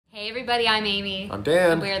everybody, I'm Amy. I'm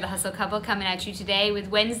Dan. And we're the Hustle Couple coming at you today with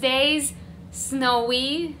Wednesday's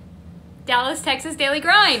snowy Dallas, Texas Daily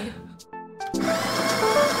Grind.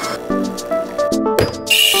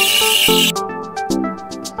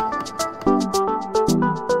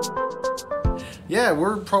 Yeah,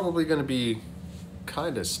 we're probably going to be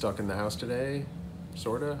kind of stuck in the house today,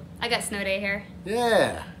 sort of. I got snow day here.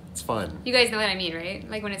 Yeah, it's fun. You guys know what I mean, right?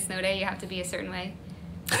 Like when it's snow day, you have to be a certain way.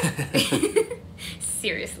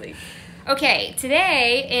 Seriously. Okay,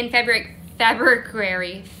 today in February, how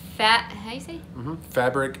do you say?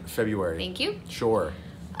 Fabric February. Thank you. Sure.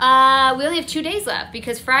 We only have 2 days left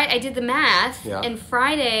because Friday, I did the math, Yeah. and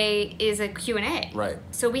Friday is a Q&A. Right.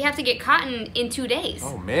 So we have to get cotton in 2 days.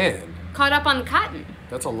 Oh man, Caught up on the cotton.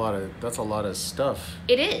 that's a lot of stuff.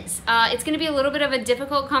 It is. It's going to be a little bit of a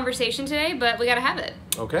difficult conversation today, but we got to have it.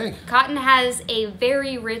 Okay. Cotton has a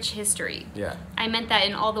very rich history. Yeah. I meant that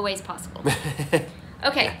in all the ways possible.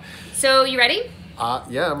 Okay, so you ready? Yeah,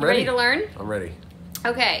 I'm You ready ready. to learn? I'm ready.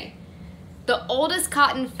 Okay. The oldest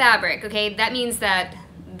cotton fabric, okay, that means that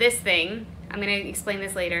this thing, I'm going to explain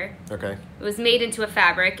this later, Okay. it was made into a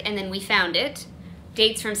fabric and then we found it,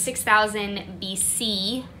 dates from 6000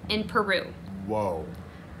 BC in Peru. Whoa.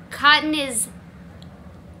 Cotton is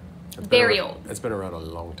It's been very around- old. It's been around a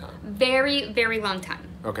long time. Very, very long time.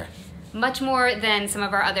 Okay. Much more than some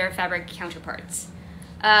of our other fabric counterparts.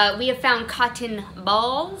 We have found cotton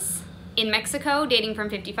balls in Mexico dating from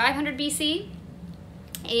 5500 BC.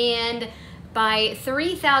 And by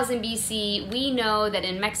 3000 BC, we know that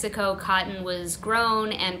in Mexico, cotton was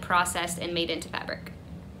grown and processed and made into fabric.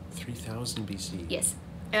 3000 BC. Yes,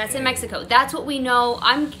 that's in Mexico. That's what we know.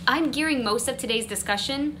 I'm gearing most of today's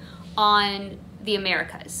discussion on the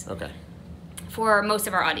Americas Okay. for most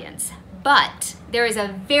of our audience. But there is a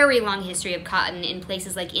very long history of cotton in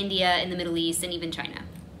places like India and the Middle East and even China.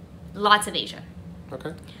 Lots of Asia.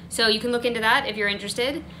 Okay. So you can look into that if you're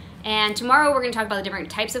interested. And tomorrow we're going to talk about the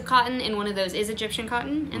different types of cotton, and one of those is Egyptian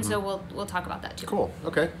cotton, and so we'll talk about that too. Cool.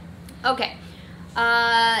 Okay. Okay.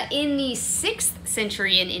 In the 6th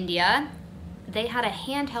century in India, they had a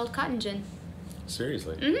handheld cotton gin.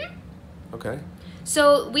 Seriously. Mm-hmm. Okay.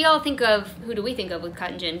 So we all think of, who do we think of with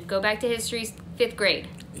cotton gin? Go back to history's 5th grade.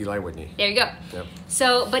 Eli Whitney. There you go. Yep.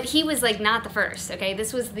 So, but he was like not the first, okay?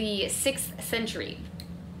 This was the 6th century.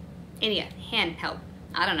 India, handheld.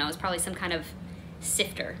 I don't know, it's probably some kind of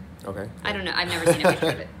sifter. Okay. I don't know, I've never seen a picture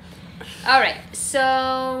of it. All right,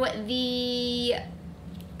 so the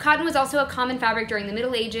cotton was also a common fabric during the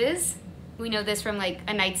Middle Ages. We know this from like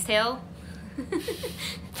A Knight's Tale.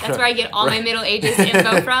 That's where I get all my Middle Ages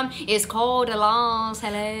info from. It's called a long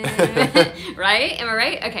hello. Right? Am I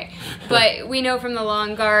right? Okay. But we know from the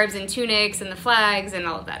long garbs and tunics and the flags and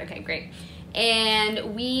all of that. Okay, great.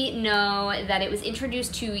 And we know that it was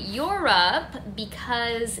introduced to Europe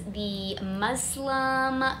because the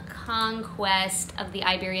Muslim conquest of the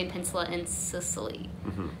Iberian Peninsula and Sicily.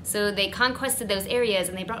 Mm-hmm. So they conquested those areas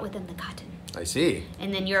and they brought with them the cotton. I see.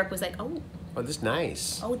 And then Europe was like, oh, Oh, this is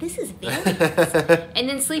nice. oh, this is very nice. And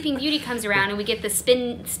then Sleeping Beauty comes around and we get the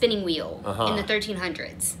spinning wheel in the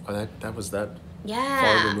 1300s. Oh, that was that Yeah.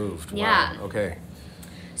 far removed. Wow. Yeah. Okay.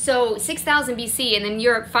 So 6000 BC, and then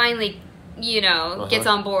Europe finally, gets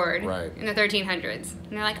on board Right. in the 1300s.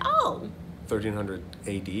 And they're like, oh. 1300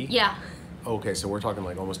 AD? Yeah. Okay, so we're talking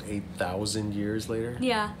like almost 8,000 years later?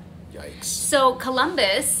 Yeah. Yikes. So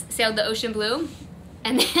Columbus sailed the ocean blue,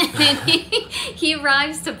 and then he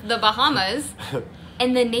arrives to the Bahamas,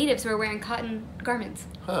 and the natives were wearing cotton garments.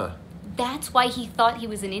 Huh. That's why he thought he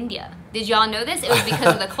was in India. Did y'all know this? It was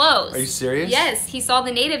because of the clothes. Are you serious? Yes, he saw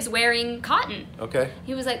the natives wearing cotton. Okay.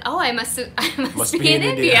 He was like, oh, I must be in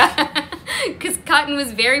India. Because cotton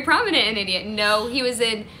was very prominent in India. No, he was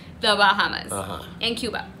in the Bahamas and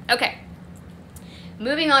Cuba. Okay.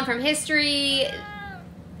 Moving on from history.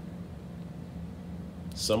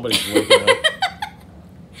 Somebody's waking up.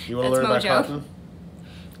 You want to That's learn about Mojo. cotton?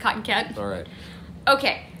 Cotton cat. All right.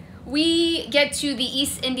 Okay. We get to the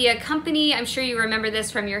East India Company. I'm sure you remember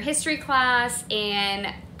this from your history class.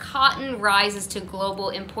 And cotton rises to global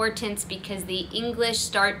importance because the English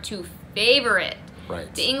start to favor it.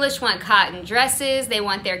 Right. The English want cotton dresses, they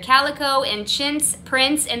want their calico and chintz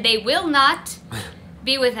prints, and they will not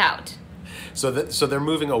be without. So they're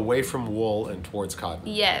moving away from wool and towards cotton.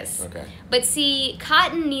 Yes. Okay. But see,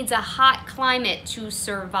 cotton needs a hot climate to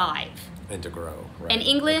survive. And to grow. Right. And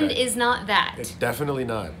England Okay. is not that. It's definitely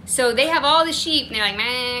not. So they have all the sheep, and they're like,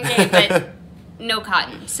 man, okay, but no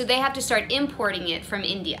cotton. So they have to start importing it from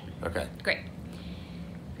India. Okay. Great.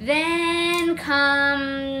 Then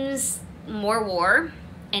comes more war.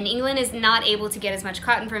 And England is not able to get as much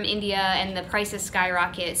cotton from India, and the prices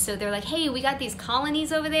skyrocket. So they're like, hey, we got these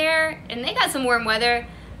colonies over there, and they got some warm weather.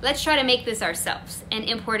 Let's try to make this ourselves and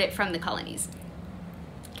import it from the colonies.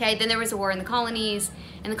 Okay, then there was a war in the colonies,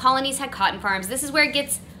 and the colonies had cotton farms. This is where it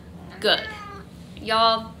gets good.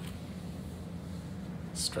 Y'all.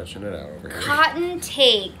 Stretching it out over here. Cotton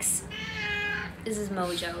takes... This is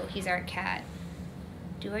Mojo. He's our cat.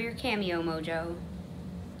 Do your cameo, Mojo.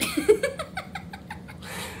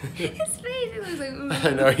 His face, it looks like... I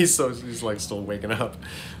know, he's like still waking up.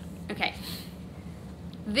 Okay.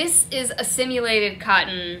 This is a simulated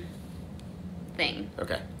cotton thing.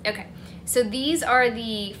 Okay. Okay. So these are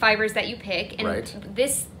the fibers that you pick, and right.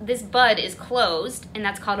 this bud is closed, and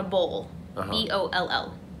that's called a boll.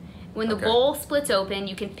 B-O-L-L. When the boll splits open,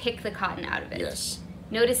 you can pick the cotton out of it. Yes.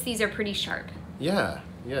 Notice these are pretty sharp. Yeah,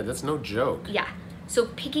 that's no joke. Yeah. So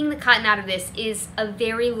picking the cotton out of this is a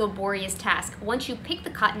very laborious task. Once you pick the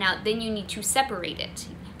cotton out, then you need to separate it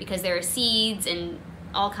because there are seeds and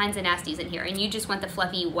all kinds of nasties in here, and you just want the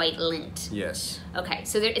fluffy white lint. Yes. Okay,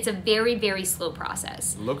 so it's a very, very slow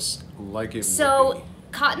process. Looks like it would be.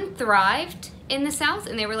 Cotton thrived in the South,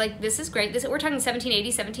 and they were like, this is great. We're talking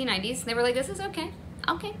 1780s, 1790s. And they were like, this is okay.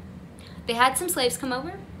 Okay. They had some slaves come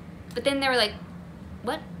over, but then they were like,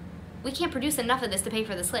 what? We can't produce enough of this to pay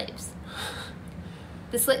for the slaves.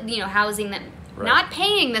 Housing them. Right. Not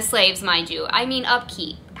paying the slaves, mind you. I mean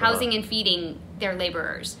upkeep. Housing and feeding their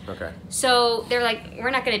laborers. Okay. So they're like, we're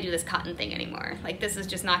not going to do this cotton thing anymore. Like, this is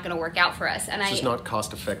just not going to work out for us. And it's just not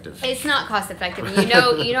cost effective. It's not cost effective.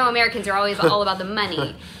 You know, Americans are always all about the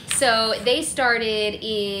money. So they started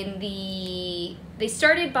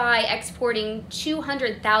by exporting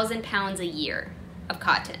 200,000 pounds a year of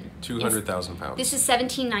cotton. 200,000 pounds. This is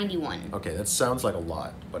 1791. Okay, that sounds like a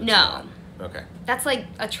lot, but it's no. not. Okay. That's like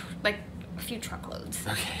a few truckloads.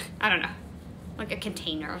 Okay. I don't know. Like a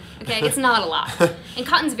container. Okay, it's not a lot. And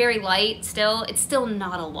cotton's very light still. It's still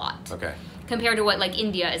not a lot. Okay. Compared to what like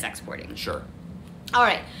India is exporting. Sure. All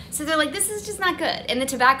right. So they're like, this is just not good. And the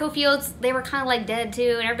tobacco fields, they were kind of like dead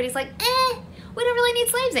too. And everybody's like, we don't really need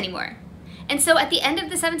slaves anymore. And so at the end of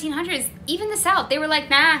the 1700s, even the South, they were like,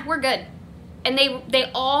 nah, we're good. And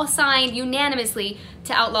they all signed unanimously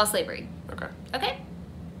to outlaw slavery. Okay. Okay?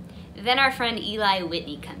 Then our friend Eli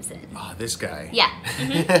Whitney comes in. Oh, this guy. Yeah.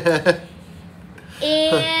 Mm-hmm.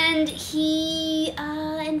 And he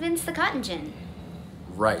invents the cotton gin.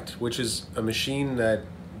 Right, which is a machine that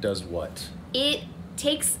does what? It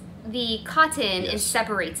takes the cotton and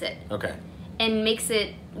separates it. Okay. And makes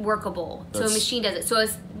it workable. So a machine does it. So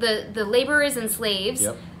as the laborers and slaves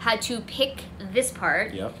had to pick this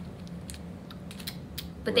part. Yep.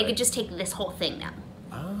 But they could just take this whole thing now.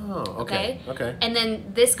 Oh, okay. Okay. And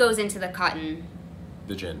then this goes into the cotton.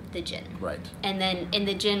 The gin. The gin. Right. And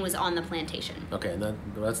the gin was on the plantation. Okay, and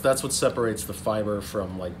that's what separates the fiber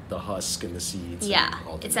from like the husk and the seeds. Yeah,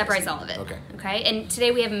 it separates all of it. Okay. Okay, and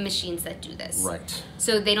today we have machines that do this. Right.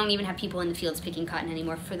 So they don't even have people in the fields picking cotton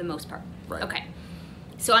anymore for the most part. Right. Okay.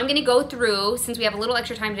 So I'm going to go through, since we have a little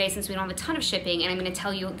extra time today, since we don't have a ton of shipping, and I'm going to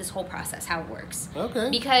tell you this whole process, how it works. Okay.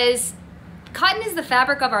 Because cotton is the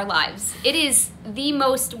fabric of our lives. It is the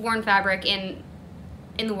most worn fabric in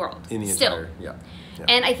the world. In the entire, yeah.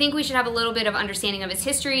 And I think we should have a little bit of understanding of its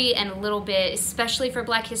history, and a little bit, especially for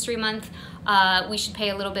Black History Month, we should pay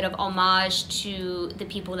a little bit of homage to the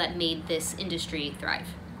people that made this industry thrive.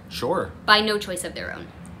 Sure. By no choice of their own.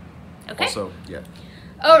 Okay? Also, yeah.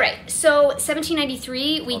 All right, so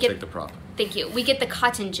 1793, we take the prop. Thank you. We get the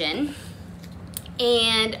cotton gin.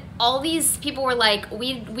 And all these people were like,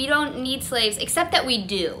 we don't need slaves, except that we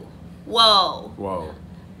do. Whoa. Whoa.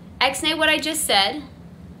 X-nay what I just said.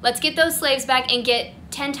 Let's get those slaves back and get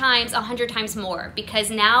 10 times, 100 times more,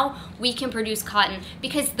 because now we can produce cotton.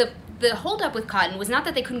 Because the holdup with cotton was not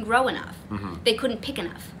that they couldn't grow enough. Mm-hmm. They couldn't pick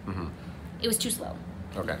enough. Mm-hmm. It was too slow.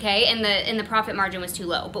 Okay. Okay, and the profit margin was too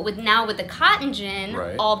low. But with the cotton gin,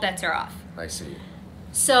 all bets are off. I see.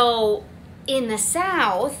 So in the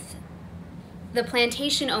South, the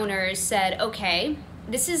plantation owners said, okay,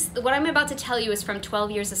 this is what I'm about to tell you is from 12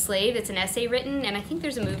 Years a Slave. It's an essay written, and I think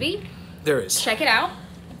there's a movie. There is. Check it out.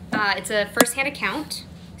 It's a first-hand account.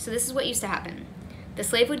 So this is what used to happen. The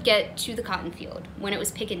slave would get to the cotton field when it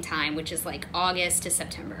was picking time, which is like August to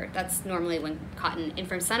September. That's normally when cotton, and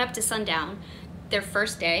from sunup to sundown, their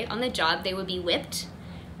first day on the job, they would be whipped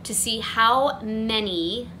to see how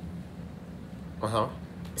many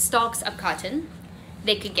stalks of cotton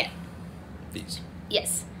they could get. These.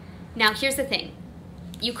 Yes. Now, here's the thing.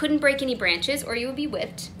 You couldn't break any branches or you would be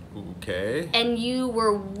whipped. Okay. And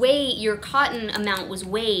your cotton amount was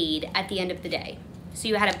weighed at the end of the day. So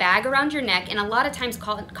you had a bag around your neck, and a lot of times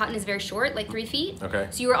cotton is very short, like 3 feet. Okay.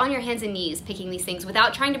 So you were on your hands and knees picking these things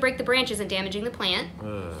without trying to break the branches and damaging the plant.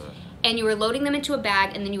 And you were loading them into a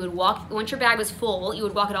bag, and then you would walk, once your bag was full, you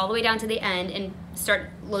would walk it all the way down to the end and start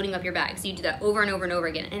loading up your bag. So you do that over and over and over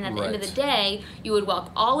again. And at the end of the day, you would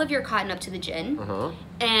walk all of your cotton up to the gin.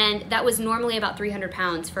 And that was normally about 300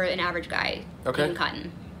 pounds for an average guy in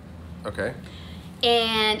cotton. Okay.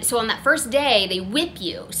 And so on that first day, they whip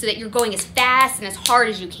you so that you're going as fast and as hard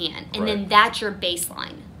as you can. And then that's your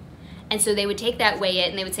baseline. And so they would take that, weigh it,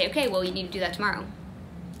 and they would say, okay, well, you need to do that tomorrow.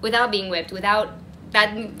 Without being whipped, without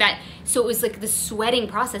that. So it was like the sweating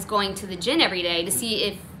process going to the gin every day to see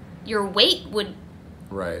if your weight would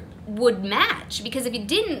match. Because if you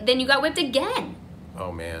didn't, then you got whipped again.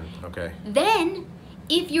 Oh, man. Okay. Then,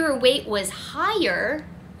 if your weight was higher...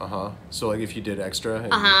 So, like, if you did extra...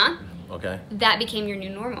 Okay. That became your new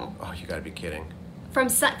normal. Oh, you gotta be kidding. For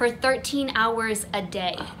 13 hours a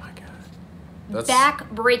day. Oh, my God. That's...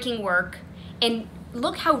 Back-breaking work. And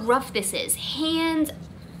look how rough this is. Hands,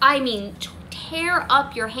 I mean, tear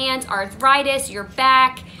up your hands, arthritis, your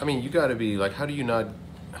back. I mean, you gotta be, like, how do you not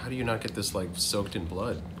get this, like, soaked in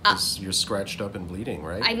blood? Because you're scratched up and bleeding,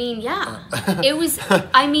 right? I mean, yeah. It was,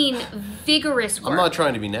 I mean, vigorous work. I'm not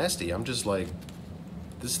trying to be nasty. I'm just like...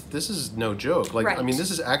 This is no joke. Like, I mean,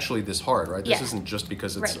 this is actually this hard, right? This isn't just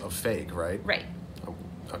because it's a fake, right? Right. Oh,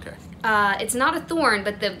 okay. It's not a thorn,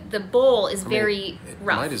 but the bowl is very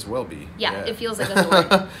rough. Might as well be. Yeah, it feels like a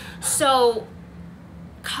thorn. So,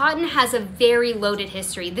 cotton has a very loaded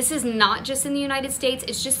history. This is not just in the United States.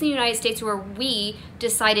 It's just in the United States where we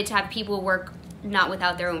decided to have people work not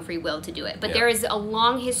without their own free will to do it. But there is a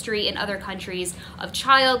long history in other countries of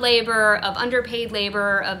child labor, of underpaid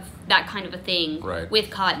labor, of that kind of a thing with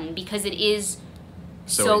cotton, because it is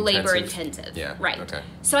so labor intensive. Yeah. Right. Okay.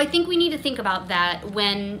 So I think we need to think about that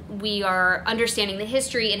when we are understanding the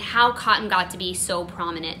history and how cotton got to be so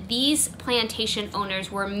prominent. These plantation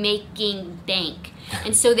owners were making bank.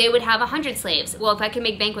 And so they would have 100 slaves. Well, if I could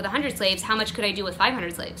make bank with 100 slaves, how much could I do with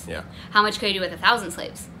 500 slaves? Yeah. How much could I do with 1,000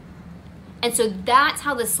 slaves? And so that's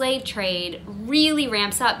how the slave trade really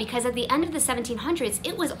ramps up, because at the end of the 1700s,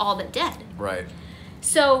 it was all but dead. Right.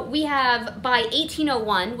 So we have, by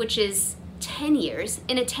 1801, which is 10 years,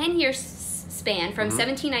 in a 10-year span from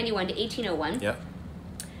 1791 to 1801,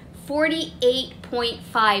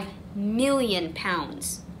 48.5 million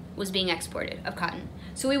pounds was being exported of cotton.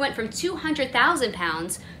 So we went from 200,000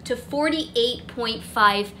 pounds to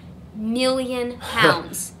 48.5 million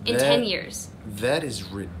pounds in 10 years. That is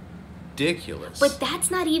ridiculous. But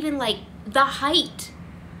that's not even like the height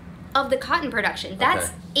of the cotton production. That's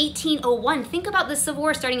 1801. Think about the Civil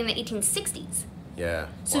War starting in the 1860s. Yeah.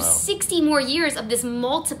 So 60 more years of this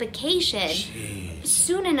multiplication. Jeez.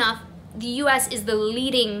 Soon enough, the U.S. is the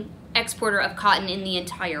leading exporter of cotton in the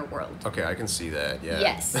entire world. Okay, I can see that, yeah.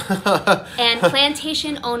 Yes. And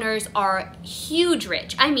plantation owners are huge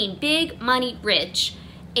rich. I mean, big money rich.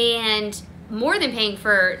 And more than paying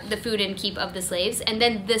for the food and keep of the slaves. And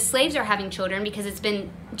then the slaves are having children because it's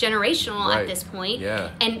been generational at this point.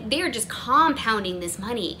 Yeah. And they're just compounding this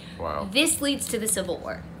money. Wow. This leads to the Civil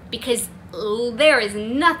War because there is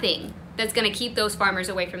nothing that's going to keep those farmers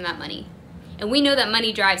away from that money. And we know that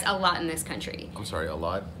money drives a lot in this country. I'm sorry, a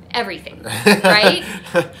lot? Everything, right?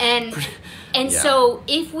 And so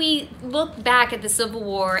if we look back at the Civil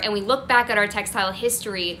War and we look back at our textile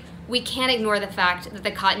history, we can't ignore the fact that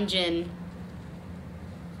the cotton gin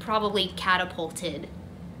probably catapulted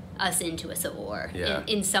us into a civil war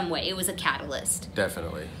in some way. It was a catalyst.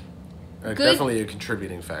 Definitely. Definitely a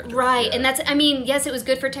contributing factor. Right, and that's, I mean, yes, it was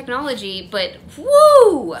good for technology, but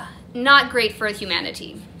woo! Not great for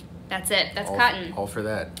humanity. That's it. That's cotton. All for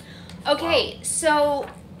that. Okay, so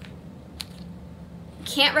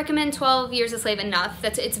can't recommend 12 Years a Slave enough.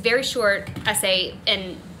 It's a very short essay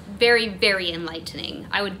and very, very enlightening.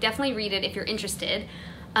 I would definitely read it if you're interested.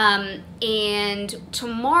 And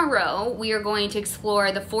tomorrow we are going to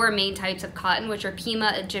explore the 4 main types of cotton, which are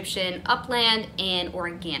Pima, Egyptian, upland, and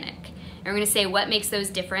organic. And we're going to say what makes those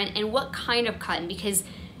different and what kind of cotton, because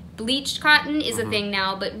bleached cotton is a thing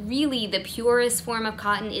now, but really the purest form of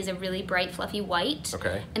cotton is a really bright, fluffy white.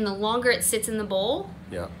 Okay. And the longer it sits in the bowl,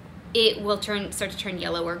 it will start to turn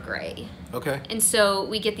yellow or gray. Okay. And so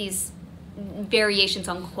we get these variations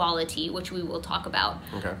on quality, which we will talk about.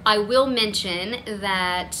 Okay. I will mention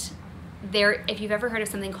that if you've ever heard of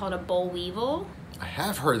something called a boll weevil. I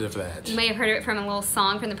have heard of that. You may have heard of it from a little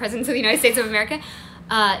song from the Presidents of the United States of America.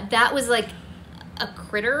 That was like a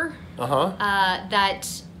critter that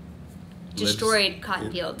destroyed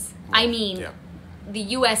cotton fields. I mean, the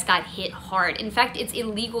U.S. got hit hard. In fact, it's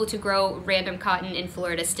illegal to grow random cotton in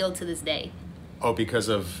Florida still to this day. Oh, because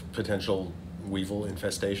of potential weevil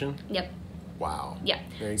infestation? Yep. Wow. Yeah.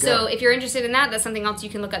 There you go. So if you're interested in that, that's something else you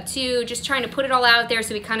can look up too. Just trying to put it all out there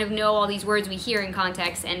so we kind of know all these words we hear in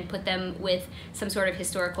context and put them with some sort of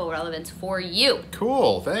historical relevance for you.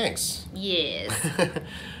 Cool, thanks. Yes.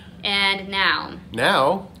 And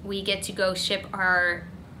now we get to go ship our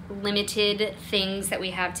limited things that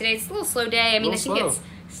we have today. It's a little slow day. I mean, I think it's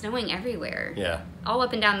snowing everywhere. Yeah. All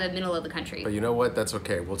up and down the middle of the country. But you know what? That's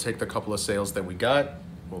okay. We'll take the couple of sales that we got.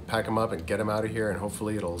 We'll pack them up and get them out of here, and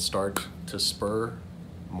hopefully it'll start to spur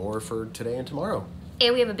more for today and tomorrow.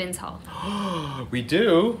 And we have a bins haul. We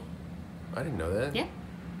do? I didn't know that. Yeah.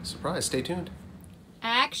 Surprise. Stay tuned.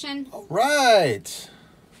 Action. All right.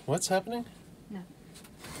 What's happening? No.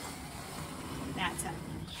 That's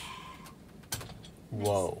happening.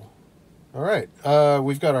 Whoa. All right.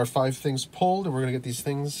 We've got our 5 things pulled, and we're going to get these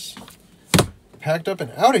things packed up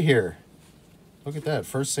and out of here. Look at that.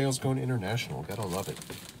 First sales going international. Gotta love it.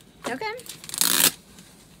 Okay.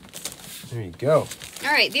 There you go.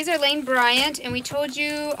 All right. These are Lane Bryant, and we told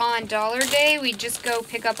you on Dollar Day we'd just go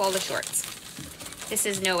pick up all the shorts. This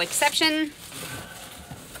is no exception.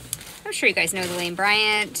 I'm sure you guys know the Lane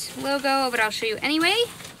Bryant logo, but I'll show you anyway.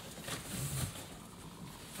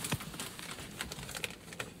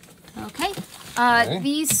 Okay.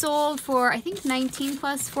 These sold for, I think, $19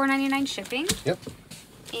 plus $4.99 shipping. Yep.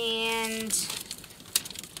 And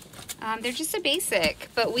they're just a basic,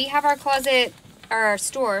 but we have our closet, or our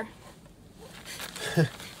store. I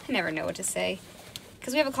never know what to say.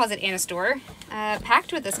 Because we have a closet and a store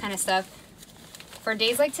packed with this kind of stuff for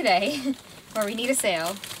days like today where we need a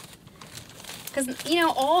sale. Because, you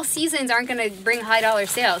know, all seasons aren't going to bring high dollar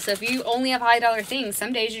sales. So if you only have high dollar things,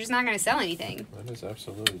 some days you're just not going to sell anything. That is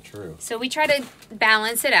absolutely true. So we try to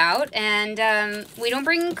balance it out, and we don't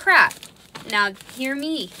bring crap. Now, hear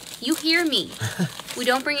me. You hear me. We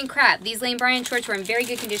don't bring in crap. These Lane Bryant shorts were in very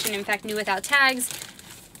good condition. In fact, new without tags.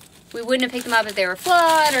 We wouldn't have picked them up if they were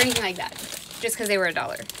flawed or anything like that. Just because they were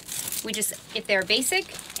 $1. We just, if they're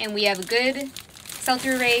basic and we have a good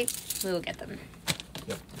sell-through rate, we will get them.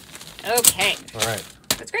 Yep. Okay. All right.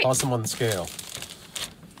 That's great. Toss them on the scale.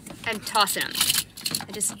 I'm tossing them.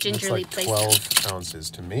 I just gingerly Looks like placed 12 ounces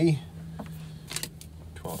to me.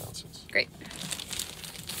 12 ounces. Great.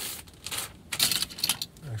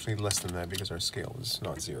 Actually, less than that because our scale is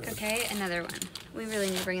not zeroed. Okay, another one. We really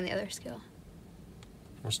need to bring in the other scale.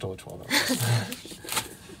 We're still at 12 ounces.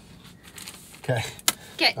 Okay.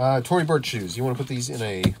 Okay. Tory Burch shoes. You want to put these in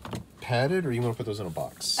a padded or you want to put those in a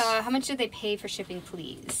box? How much did they pay for shipping,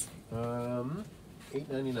 please?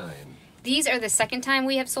 $8.99. These are the second time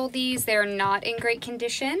we have sold these. They're not in great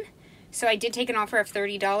condition. So I did take an offer of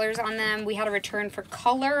 $30 on them. We had a return for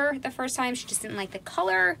color the first time. She just didn't like the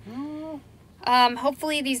color.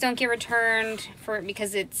 Hopefully these don't get returned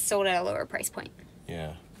because it's sold at a lower price point.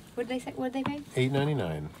 Yeah. What did they say? What did they pay?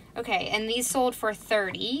 $8.99. Okay, and these sold for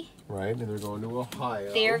 $30. Right, and they're going to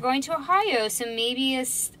Ohio. They are going to Ohio, so maybe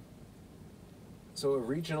So a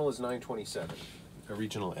regional is $9.27. A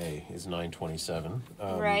regional A is $9.27.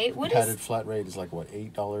 Right. Padded flat rate is like what,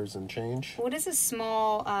 $8 and change? What is a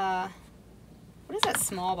small? What is that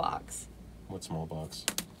small box? What small box?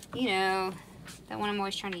 You know, that one I'm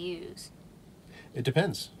always trying to use. It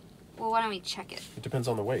depends. Well, why don't we check it? It depends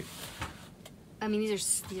on the weight. I mean,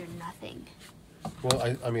 these are nothing.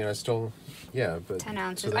 Well, I mean, I still, yeah, but 10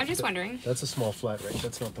 ounces. So I'm just wondering. That's a small flat rate.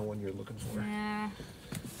 That's not the one you're looking for.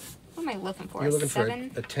 What am I looking for? You're looking 7?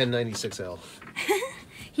 for a 1096L.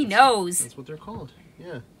 He knows. That's what they're called.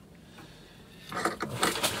 Yeah.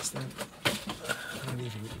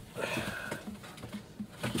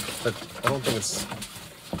 But I don't think it's.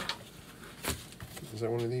 Is that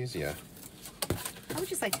one of these? Yeah. I would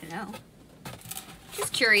just like to know.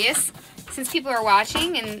 Just curious, since people are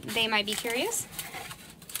watching and they might be curious.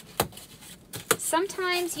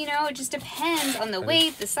 Sometimes, you know, it just depends on the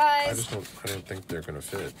weight, the size. I don't think they're gonna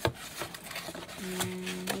fit.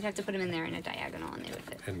 You'd have to put them in there in a diagonal and they would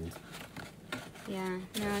fit. And yeah,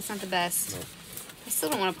 no, it's not the best. no. I still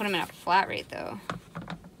don't want to put them in a flat rate though.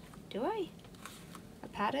 Do I? A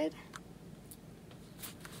padded?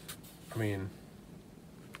 I mean,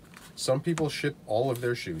 some people ship all of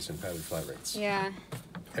their shoes in padded flat rates. Yeah.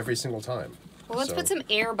 Every single time. Well, let's put some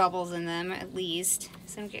air bubbles in them at least,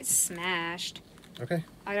 so they don't get smashed. Okay.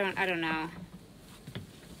 I don't know.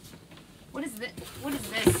 What does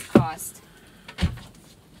this cost?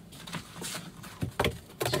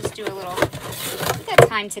 Let's just do a little. We got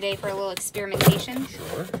time today for a little experimentation.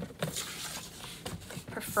 Sure.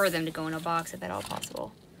 Prefer them to go in a box if at all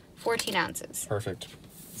possible. 14 ounces. Perfect.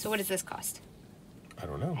 So what does this cost? I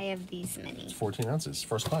don't know. I have these many. It's 14 ounces,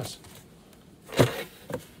 first class.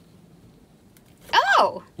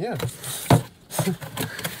 Oh. Yeah.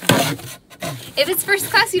 If it's first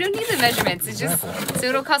class, you don't need the measurements. It's just, so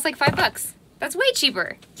it'll cost like $5. That's way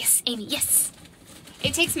cheaper. Yes, Amy, yes.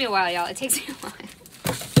 It takes me a while, y'all. It takes me a while.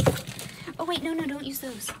 Oh, wait, no, don't use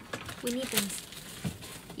those. We need those.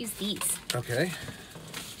 Use these. Okay.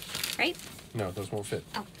 Right? No, those won't fit.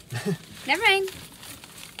 Oh. Never mind.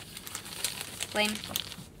 Lame.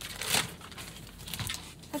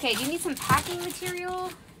 Okay, do you need some packing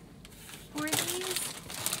material for these?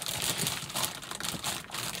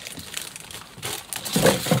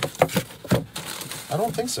 I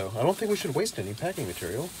don't think so. I don't think we should waste any packing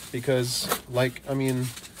material because, like, I mean...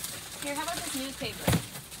 Here, how about this newspaper?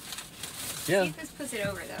 Yeah. See if this puts it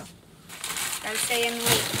over, though. Gotta stay in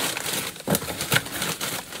late.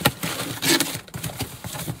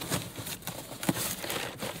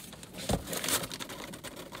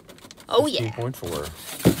 Oh, yeah. 15.4.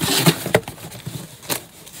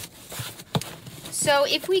 So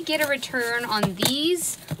if we get a return on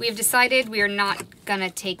these, we have decided we are not gonna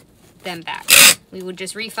take them back. We would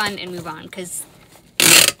just refund and move on, because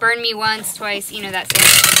burn me once, twice, you know that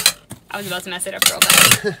saying. I was about to mess it up real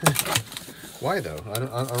bad. Why though? I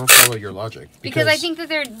don't follow your logic. Because I think that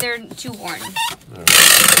they're too worn.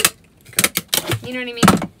 Right. Okay. You know what I mean?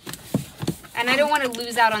 And I don't want to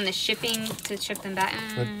lose out on the shipping to ship them back.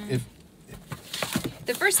 But if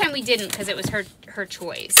the first time we didn't, because it was her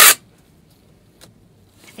choice.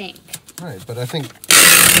 I think. Right, but I think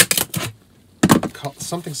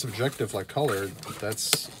something subjective like color,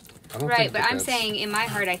 that's... I don't right, think but that I'm that's... saying in my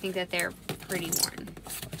heart, I think that they're pretty worn.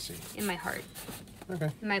 I see. In my heart.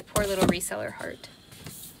 Okay. In my poor little reseller heart.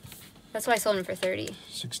 That's why I sold them for 30.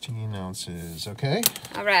 16 ounces, okay.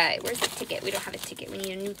 All right, where's the ticket? We don't have a ticket. We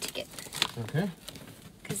need a new ticket. Okay.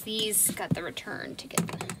 Because these got the return ticket.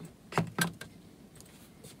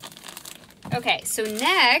 Okay, so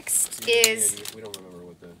next is... We don't remember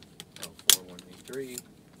what the... 4183.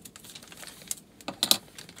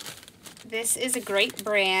 This is a great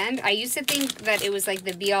brand. I used to think that it was like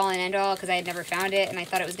the be-all and end-all because I had never found it, and I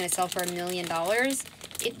thought it was going to sell for $1 million.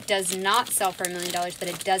 It does not sell for $1 million, but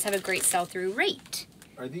it does have a great sell-through rate.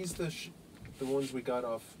 Are these the ones we got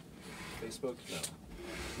off Facebook? No.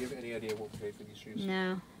 Do you have any idea what we paid for these shoes?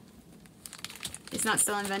 No. It's not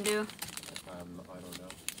still in Vendu? I don't know.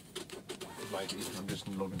 It might be. I'm just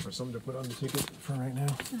looking for something to put on the ticket for right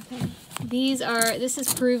now. Okay. This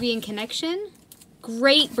is Peruvian Connection.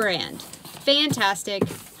 Great brand. Fantastic.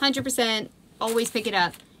 100%. Always pick it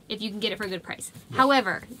up if you can get it for a good price. Yeah.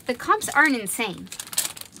 However, the comps aren't insane.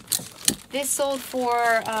 This sold for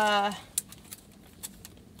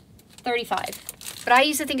 $35. But I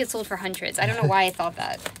used to think it sold for hundreds. I don't know why I thought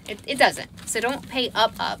that. It doesn't. So don't pay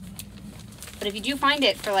up. But if you do find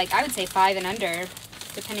it for, like, I would say 5 and under,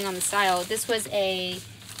 depending on the style. This was a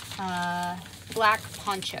black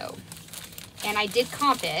poncho. And I did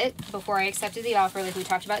comp it before I accepted the offer, like we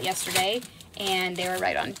talked about yesterday. And they were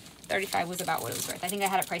right on. 35 was about what it was worth. I think I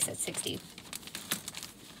had it priced at 60.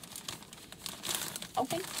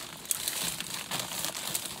 Okay.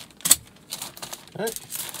 All right.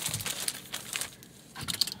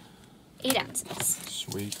 8 ounces.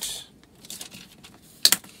 Sweet.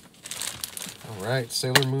 All right,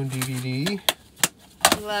 Sailor Moon DVD.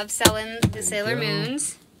 Love selling the Sailor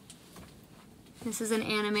Moons. This is an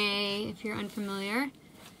anime, if you're unfamiliar.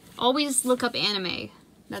 Always look up anime.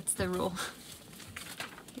 That's the rule.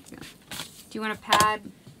 Do you want a pad?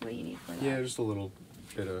 What do you need for that? Yeah, just a little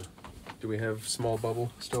bit of... Do we have small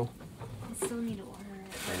bubble still? I still need to order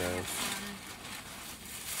it. I know.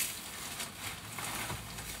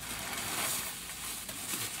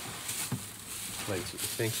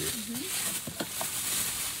 Thank you. Mm-hmm.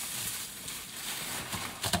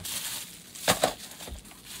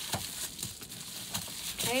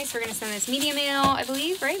 Okay, so we're going to send this media mail, I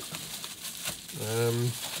believe, right?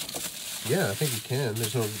 Yeah, I think you can.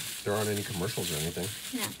 There aren't any commercials or anything.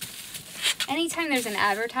 No. Anytime there's an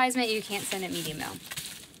advertisement, you can't send it media mail.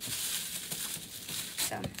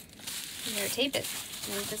 So, I'm going to tape it.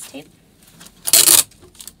 You want this tape?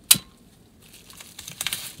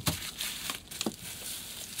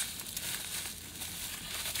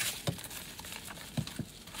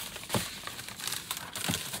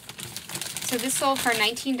 So this sold for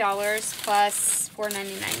 $19 plus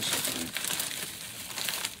 $4.99 shipping.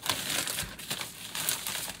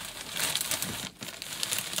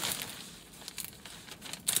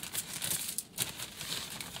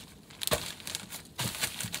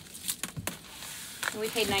 We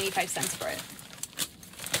paid 95 cents for it.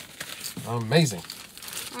 Amazing.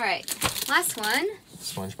 All right, last one.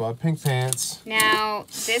 SpongeBob Pink Pants. Now,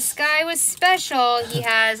 this guy was special. He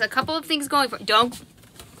has a couple of things going for. Don't.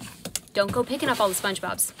 don't go picking up all the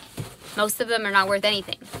SpongeBobs. Most of them are not worth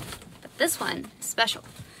anything. But this one is special.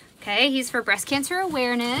 Okay, he's for breast cancer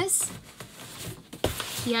awareness.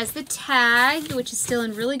 He has the tag, which is still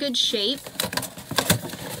in really good shape.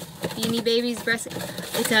 Beanie Baby's breast.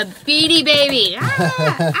 It's a Beanie Baby.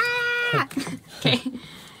 Ah, ah. Okay.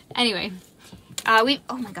 Anyway, oh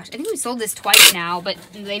my gosh, I think we sold this twice now, but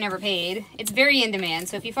they never paid. It's very in demand,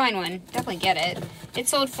 so if you find one, definitely get it. It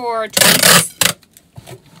sold for $26.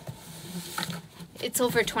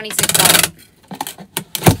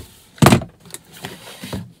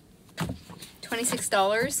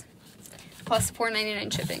 $26 plus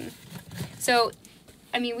 $4.99 shipping. So,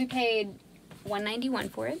 I mean, we paid $191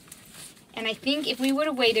 for it, and I think if we would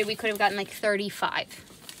have waited, we could have gotten like 35.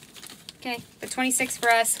 Okay, but 26 for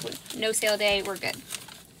us, with no sale day, we're good.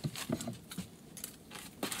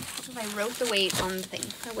 So I wrote the weight on the thing.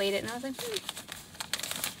 I weighed it and I was like,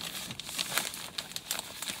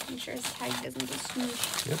 Make sure his tag doesn't get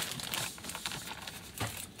smooshed. Yep.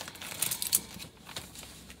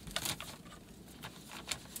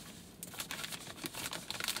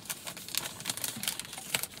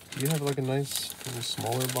 Do you have like a nice little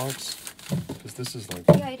smaller box? Because this is like...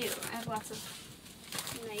 Yeah, I do. I have lots of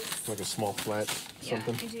nice... Like a small flat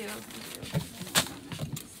something? Yeah, I do.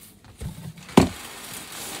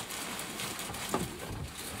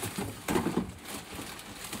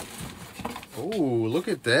 Oh, look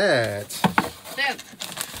at that. So,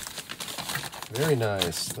 Very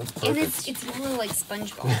nice. That's perfect. and it's a little like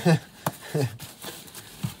SpongeBob.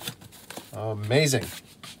 Amazing.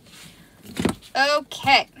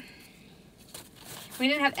 Okay. We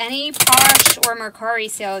didn't have any Posh or Mercari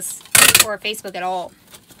sales or Facebook at all.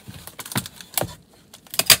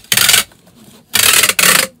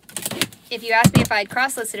 If you asked me if I'd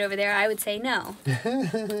cross-listed over there, I would say no.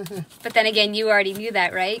 But then again, you already knew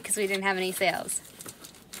that, right? Because we didn't have any sales.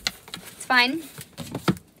 It's fine.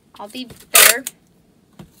 I'll be better.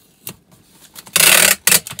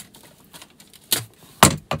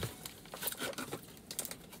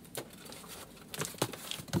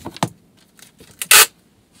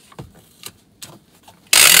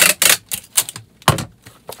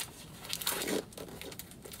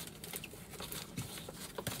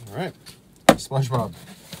 All right. SpongeBob.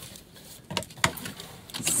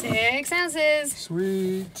 6 ounces.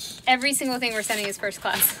 Sweet. Every single thing we're sending is first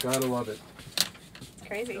class. Gotta love it. It's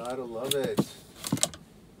crazy. Gotta love it.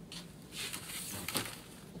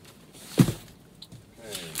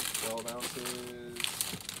 Okay, 12 ounces.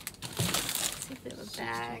 Let's see if they have a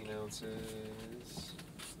bag. 16 ounces.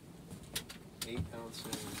 8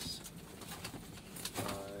 ounces. 5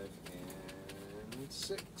 and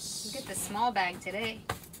 6. You get the small bag today.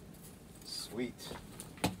 Sweet.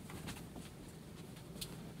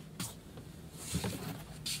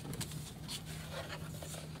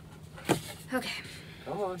 Okay.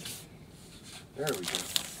 Come on. There we go.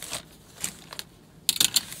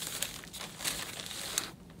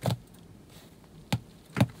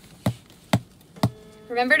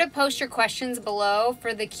 Remember to post your questions below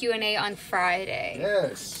for the Q&A on Friday.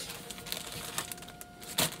 Yes.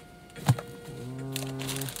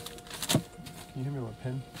 Can you hand me my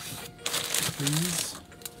pen, please?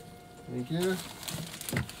 Thank you.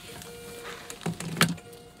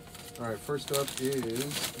 All right, first up is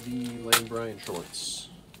the Lane Bryant shorts.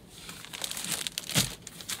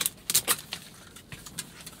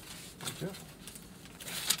 Thank you.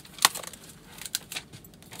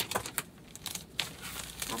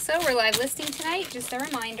 Also, we're live listing tonight. Just a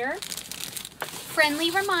reminder. Friendly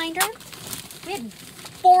reminder. We had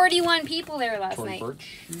 41 people there last Tory night. Burch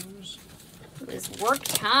shoes. It was work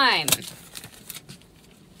time.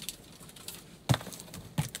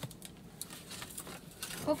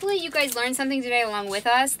 Hopefully you guys learned something today along with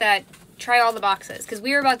us that try all the boxes. Because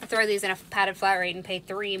we were about to throw these in a padded flat rate and pay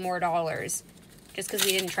 $3 more just because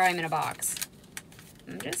we didn't try them in a box.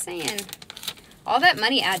 I'm just saying. All that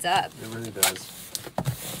money adds up. It really does.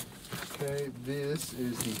 Okay, this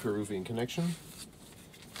is the Peruvian Connection.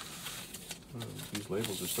 These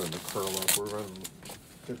labels are starting to curl up. We're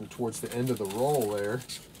getting towards the end of the roll there.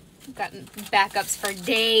 We've gotten backups for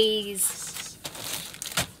days.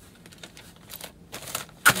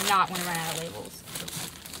 I'm not want to run out of labels.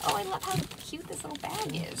 Oh, I love how cute this little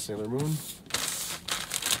bag is. Sailor Moon.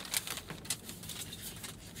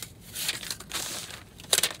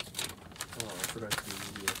 Oh, I forgot to do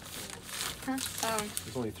media. Huh? Oh.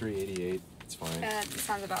 It's only $3.88. It's fine. That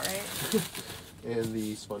sounds about right. And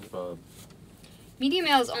the SpongeBob. Media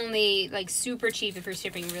mail is only like super cheap if you're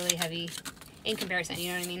shipping really heavy in comparison,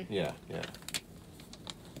 you know what I mean? Yeah, yeah.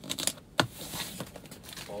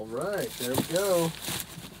 All right, there we go.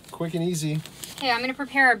 quick and easy. Okay, I'm going to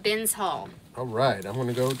prepare our bins haul. All right, I'm going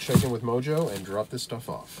to go check in with Mojo and drop this stuff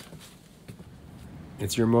off.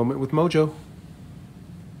 It's your moment with Mojo.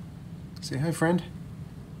 Say hi, friend.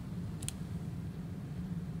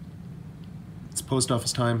 It's post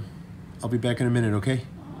office time. I'll be back in a minute, okay?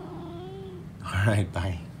 All right,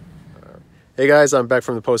 bye. Hey guys, I'm back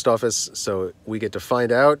from the post office, so we get to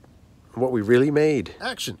find out what we really made.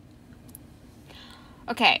 Action.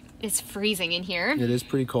 Okay, it's freezing in here. It is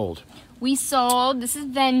pretty cold. We sold, this is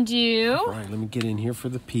Vendu. All right, let me get in here for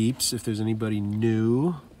the peeps if there's anybody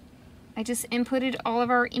new. I just inputted all of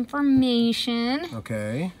our information.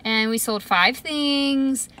 Okay. And we sold 5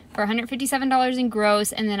 things for $157 in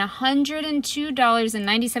gross and then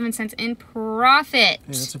 $102.97 in profit. Hey,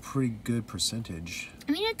 that's a pretty good percentage.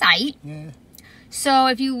 I mean, it's tight. Yeah. So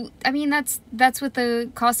if you, I mean, that's with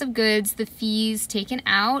the cost of goods, the fees taken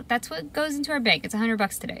out. That's what goes into our bank. It's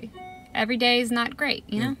 $100 today. Every day is not great,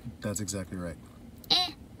 you know? That's exactly right.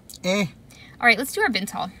 All right, let's do our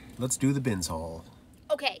bins haul. Let's do the bins haul.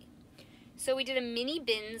 Okay, so we did a mini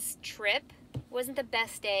bins trip. Wasn't the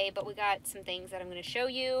best day, but we got some things that I'm going to show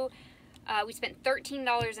you. We spent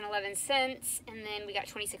 $13.11, and then we got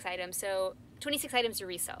 26 items. So 26 items to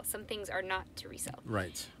resell. Some things are not to resell.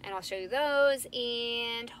 Right. And I'll show you those,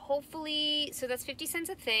 and hopefully, so that's 50 cents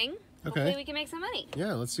a thing. Okay. Hopefully we can make some money.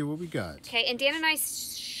 Yeah, let's see what we got. Okay, and Dan and I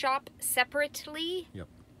shop separately. Yep.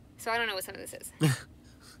 So I don't know what some of this is.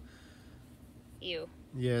 You.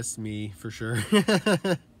 Yes, me, for sure.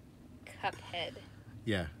 Cuphead.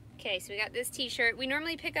 Yeah. Okay, so we got this t-shirt. We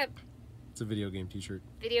normally pick up It's a video game t-shirt.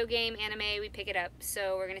 video game, anime, we pick it up.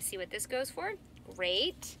 So we're going to see what this goes for.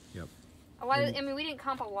 Great. Yep. A lot of, I mean, we didn't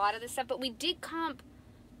comp a lot of this stuff, but we did comp,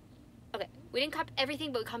 okay, we didn't comp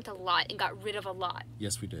everything, but we comped a lot and got rid of a lot.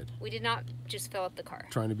 Yes, we did. We did not just fill up the car.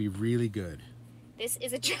 Trying to be really good. This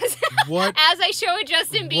is a Justin, What? as I show a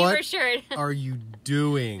Justin Bieber shirt. Are you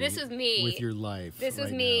doing? This was me. With your life. This was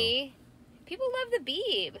right me. People love the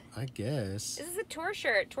Beeb. now. I guess. This is a tour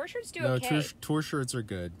shirt. Tour shirts do No, okay. tour shirts are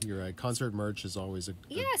good. You're right. Concert merch is always a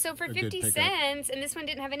Yeah, so for a 50 good pickup. cents, and this one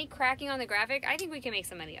didn't have any cracking on the graphic, I think we can make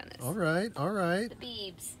some money on this. All right, all right. The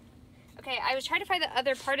Beebs. Okay, I was trying to find the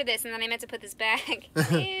other part of this, and then I meant to put this back.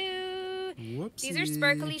 Ew. Whoopsie. These are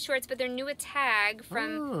sparkly shorts, but they're new a tag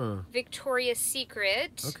from Victoria's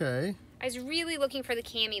Secret. Okay. I was really looking for the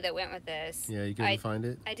cami that went with this. Yeah, you couldn't find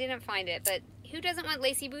it? I didn't find it, but who doesn't want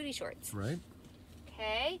lacy booty shorts? Right.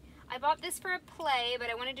 Okay. I bought this for a play, but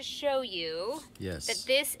I wanted to show you Yes. that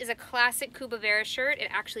this is a classic Cuba Vera shirt. It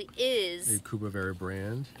actually is A Cuba Vera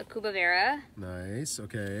brand. a Cuba Vera. Nice,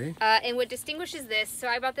 okay. And what distinguishes this, so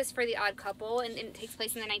I bought this for the Odd Couple, and it takes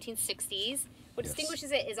place in the 1960s. What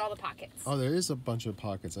distinguishes it is all the pockets. Oh, there is a bunch of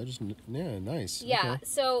pockets. Yeah, nice. Yeah, Okay.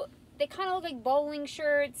 so they kind of look like bowling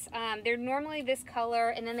shirts. They're normally this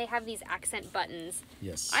color, and then they have these accent buttons.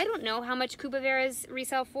 Yes. I don't know how much Cuba Veras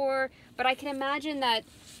resell for, but I can imagine that,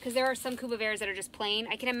 because there are some Cuba Veras that are just plain,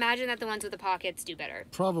 I can imagine that the ones with the pockets do better.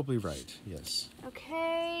 Probably right, yes.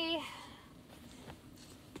 Okay.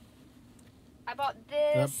 I bought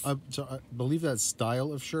this. So I believe that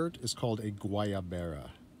style of shirt is called a guayabera.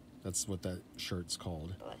 That's what that shirt's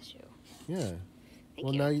called. Bless you. Yeah.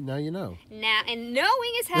 Thank you. Now you know. Now, and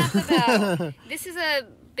knowing is half the battle. This is a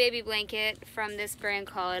baby blanket from this brand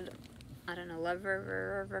called, I don't know,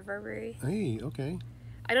 Lover. Hey, okay.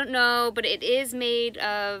 I don't know, but it is made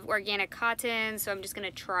of organic cotton, so I'm just going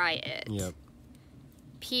to try it. Yep.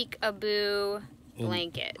 Peek-a-boo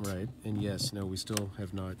blanket. Right. And yes, no, we still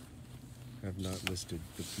have not listed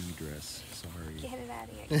the bee dress. Sorry. Get it out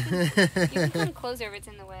of here. You can come closer if it's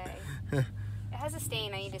in the way. It has a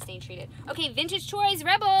stain. I need to stain treat it. Okay, Vintage Toys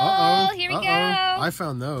Rebel. Uh-oh. Here we go. I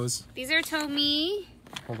found those. These are Tomy.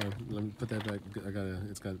 Hold on. Let me put that back.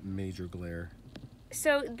 It's got major glare.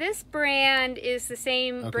 So this brand is the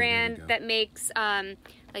same brand that makes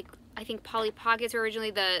like I think Polly Pockets were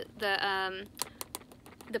originally the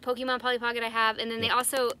Pokemon Polly Pocket I have, and then they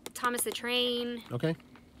also Thomas the Train. Okay.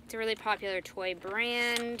 It's a really popular toy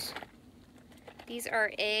brand. These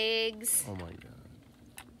are eggs. Oh my god.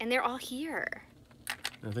 And they're all here.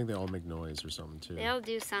 I think they all make noise or something too. They all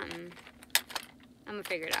do something. I'm gonna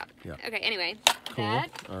figure it out. Yeah. Okay, anyway. Cool.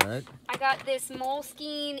 All right. I got this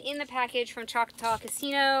Moleskine in the package from Choctaw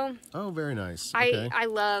Casino. Oh, very nice. Okay. I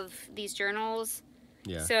love these journals.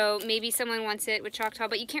 Yeah. So maybe someone wants it with Choctaw,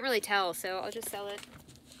 but you can't really tell, so I'll just sell it.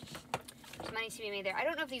 There's money to be made there. I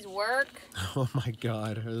don't know if these work. Oh my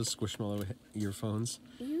god. Are those Squishmallow earphones?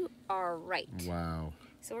 You are right. Wow.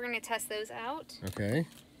 So we're gonna test those out. Okay.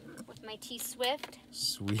 With my T-Swift.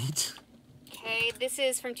 Sweet. Okay, this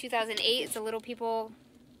is from 2008. It's a Little People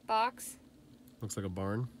box. Looks like a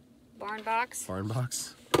barn. Barn box. Barn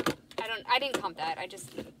box. I didn't comp that. I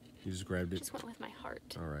just... You just grabbed it? Just went with my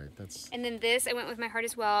heart. All right, that's... And then this, I went with my heart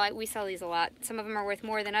as well. We sell these a lot. Some of them are worth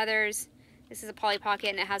more than others. This is a Polly Pocket,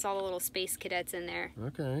 and it has all the little space cadets in there.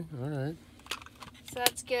 Okay, all right. So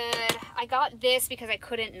that's good. I got this because I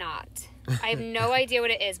couldn't not. I have no idea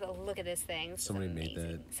what it is, but look at this thing. Somebody made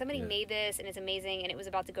that. Somebody made this, and it's amazing, and it was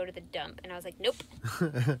about to go to the dump. And I was like, nope.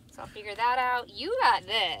 So I'll figure that out. You got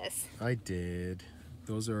this. I did.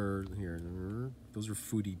 Those are, here, those are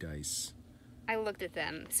foodie dice. I looked at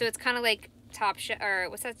them. So it's kind of like Top Chef, or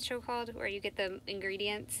what's that show called? Where you get the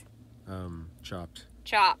ingredients? Chopped.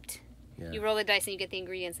 Chopped. Yeah. You roll the dice and you get the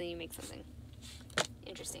ingredients and you make something.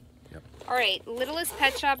 Interesting. Yep. All right, Littlest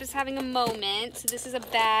Pet Shop is having a moment. So this is a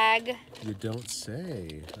bag. You don't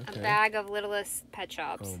say. Okay. A bag of Littlest Pet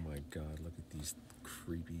Shops. Oh my God, look at these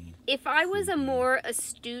creepy. If I was a more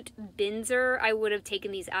astute binzer, I would have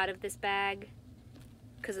taken these out of this bag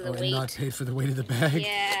because of the weight. And not paid for the weight of the bag?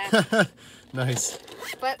 Yeah. Nice.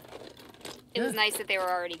 But it was nice that they were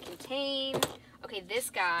already contained. Okay, this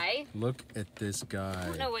guy. Look at this guy. I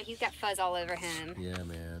don't know what, he's got fuzz all over him. Yeah,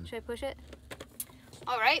 man. Should I push it?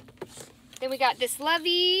 All right. Then we got this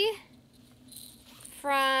Lovey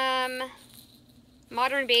from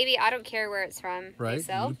Modern Baby. I don't care where it's from. Right?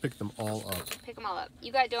 You pick them all up. Pick them all up.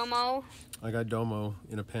 You got Domo. I got Domo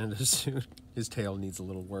in a panda suit. His tail needs a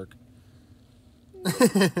little work. All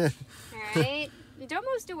right.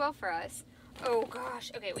 Domos do well for us. Oh,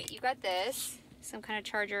 gosh. Okay, wait. You got this. Some kind of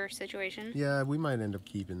charger situation. Yeah, we might end up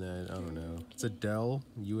keeping that. I don't know. It's a Dell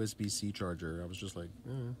USB-C charger. I was just like,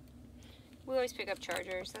 eh. We always pick up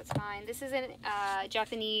chargers. That's fine. This is a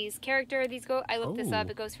Japanese character. These go. I looked this up.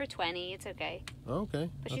 It goes for $20. It's okay. Okay.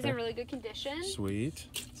 But she's in really good condition. Sweet.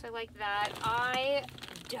 So I like that. I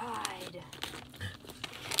died.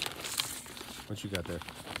 What you got there?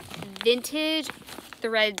 Vintage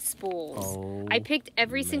thread spools. Oh, I picked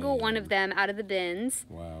every single one of them out of the bins.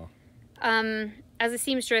 Wow. As a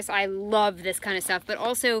seamstress, I love this kind of stuff, but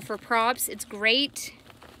also for props, it's great.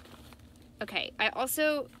 Okay,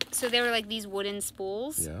 so they were like these wooden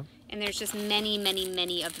spools. Yeah. And there's just many, many,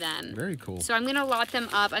 many of them. Very cool. So I'm gonna lot them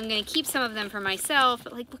up. I'm gonna keep some of them for myself,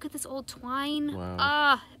 but like, look at this old twine.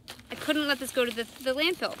 Wow. I couldn't let this go to the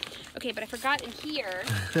landfill. Okay, but I forgot in here,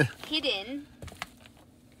 hidden,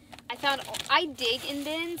 I dig in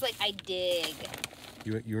bins, like I dig.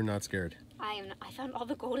 You're not scared. I found all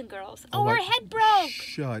the Golden Girls. Oh, her head broke!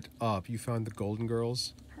 Shut up. You found the Golden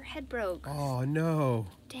Girls? Her head broke. Oh, no.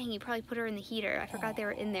 Dang, you probably put her in the heater. I forgot they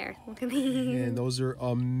were in there. Look at me. Man, those are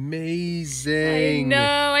amazing. I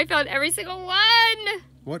know. I found every single one.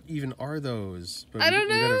 What even are those? But I don't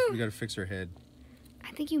know. We gotta fix her head.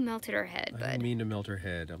 I think you melted her head, I didn't mean to melt her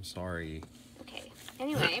head. I'm sorry. Okay.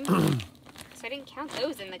 Anyway. So I didn't count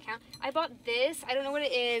those in the count. I bought this. I don't know what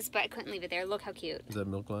it is, but I couldn't leave it there. Look how cute. Is that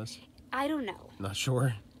milk glass? I don't know. Not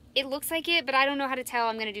sure. It looks like it, but I don't know how to tell.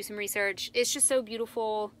 I'm going to do some research. It's just so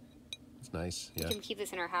beautiful. It's nice, yeah. You can keep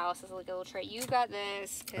this in our house as like a little tray. You got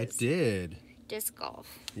this. I did. Disc golf.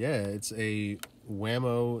 Yeah, it's a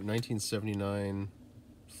Whammo 1979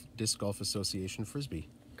 Disc Golf Association Frisbee.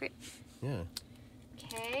 Great. Yeah.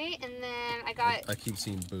 Okay, and then I got... I keep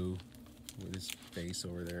seeing Boo with his face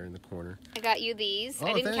over there in the corner. I got you these. Oh,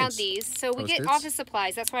 I didn't count these. So we get Post-its? office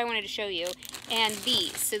supplies. That's why I wanted to show you. And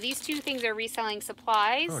these. So these two things are reselling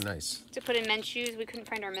supplies. Oh, nice. To put in men's shoes. We couldn't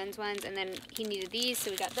find our men's ones. And then he needed these. So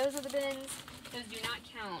we got those at the bins. Those do not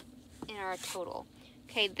count in our total.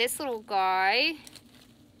 Okay, this little guy.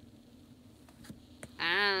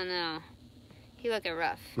 I don't know. He looked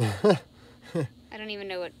rough. I don't even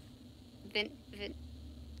know what...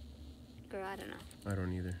 Girl, I don't know. I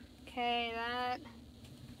don't either. Okay, that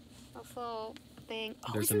little thing.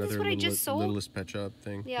 Oh, There's isn't this what I just sold? Littlest Pet Shop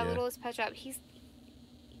thing. Yeah, Littlest Pet Shop. He's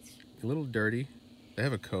a little dirty. They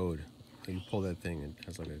have a code. You can pull that thing and it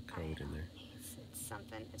has like a code in there. It's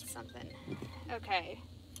something. It's something. Okay.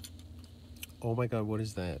 Oh my God, what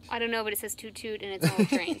is that? I don't know, but it says toot toot and it's an old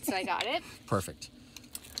train, so I got it. Perfect.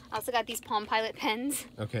 I also got these Palm Pilot pens.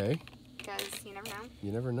 Okay. Because you never know.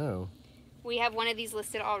 You never know. We have one of these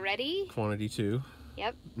listed already. Quantity 2.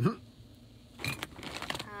 Yep.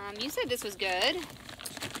 You said this was good.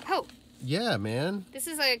 Oh. Yeah, man. This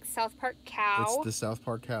is like South Park cow. It's the South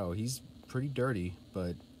Park cow. He's pretty dirty,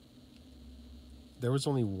 but there was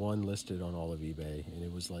only one listed on all of eBay, and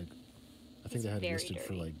it was like, I think they had it listed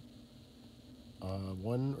for like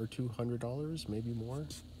 $100 or $200, maybe more.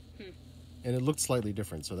 And it looked slightly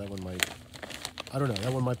different, so that one might, I don't know,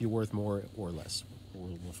 that one might be worth more or less.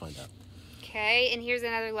 We'll find out. Okay, and here's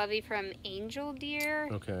another lovey from Angel Deer.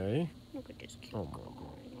 Okay. Look at this cute. Oh my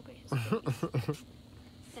God. Look at his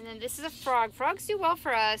and then this is a frog. Frogs do well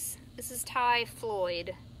for us. This is Ty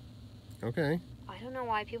Floyd. Okay. I don't know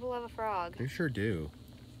why people love a frog. They sure do.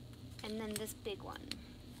 And then this big one.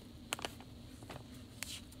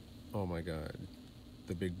 Oh my God.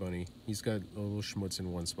 The big bunny. He's got a little schmutz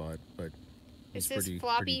in one spot, but he's pretty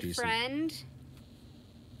decent.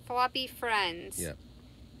 Floppy Friends. Yep.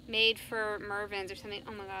 Made for Mervyn's or something.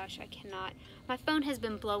 Oh my gosh, I cannot. My phone has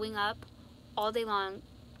been blowing up all day long.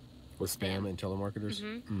 With spam and telemarketers?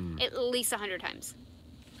 Mm-hmm. At least 100 times.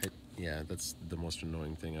 Yeah, that's the most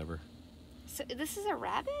annoying thing ever. So this is a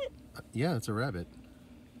rabbit? Yeah, it's a rabbit.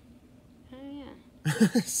 Oh yeah.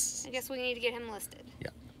 I guess we need to get him listed. Yeah.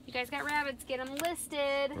 You guys got rabbits, get them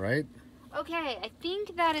listed. Right? Okay, I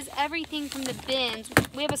think that is everything from the bins.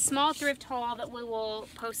 We have a small thrift haul that we will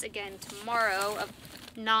post again tomorrow of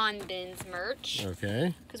non-bins merch.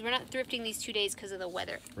 Okay. Because we're not thrifting these 2 days because of the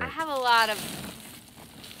weather. Right. I have a lot of...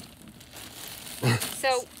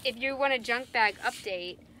 So, if you want a junk bag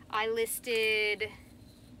update, I listed...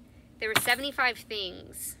 There were 75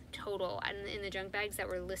 things total in the junk bags that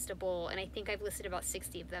were listable, and I think I've listed about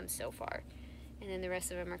 60 of them so far. And then the rest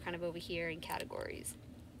of them are kind of over here in categories.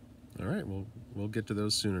 All right, well, we'll get to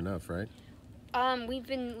those soon enough, right? We've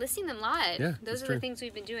been listing them live. Yeah, those are the things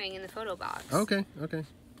we've been doing in the photo box. Okay, okay.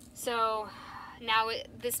 So now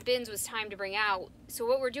this bins was time to bring out. So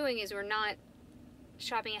what we're doing is we're not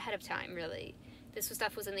shopping ahead of time, really. This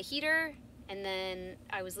stuff was in the heater, and then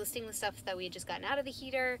I was listing the stuff that we had just gotten out of the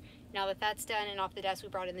heater. Now that that's done and off the desk, we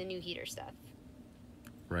brought in the new heater stuff.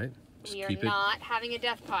 Right. We are not having a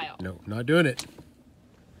death pile. No, not doing it.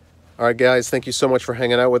 All right, guys, thank you so much for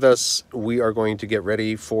hanging out with us. We are going to get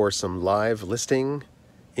ready for some live listing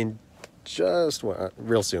in just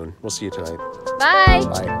real soon. We'll see you tonight. Bye.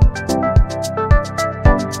 Bye.